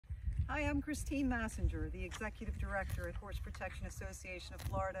Hi, I'm Christine Massenger, the Executive Director at Horse Protection Association of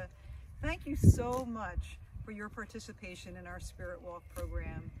Florida. Thank you so much for your participation in our Spirit Walk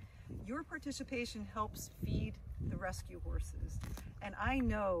program. Your participation helps feed the rescue horses, and I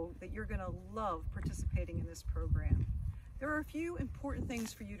know that you're going to love participating in this program. There are a few important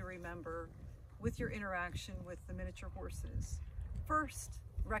things for you to remember with your interaction with the miniature horses. First,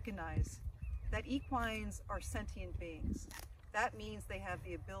 recognize that equines are sentient beings. That means they have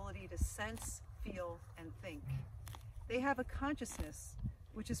the ability to sense, feel, and think. They have a consciousness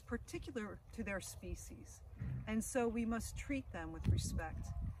which is particular to their species, and so we must treat them with respect.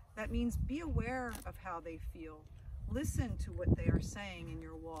 That means be aware of how they feel. Listen to what they are saying in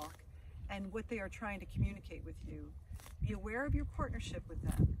your walk and what they are trying to communicate with you. Be aware of your partnership with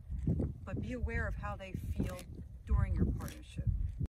them, but be aware of how they feel during your partnership.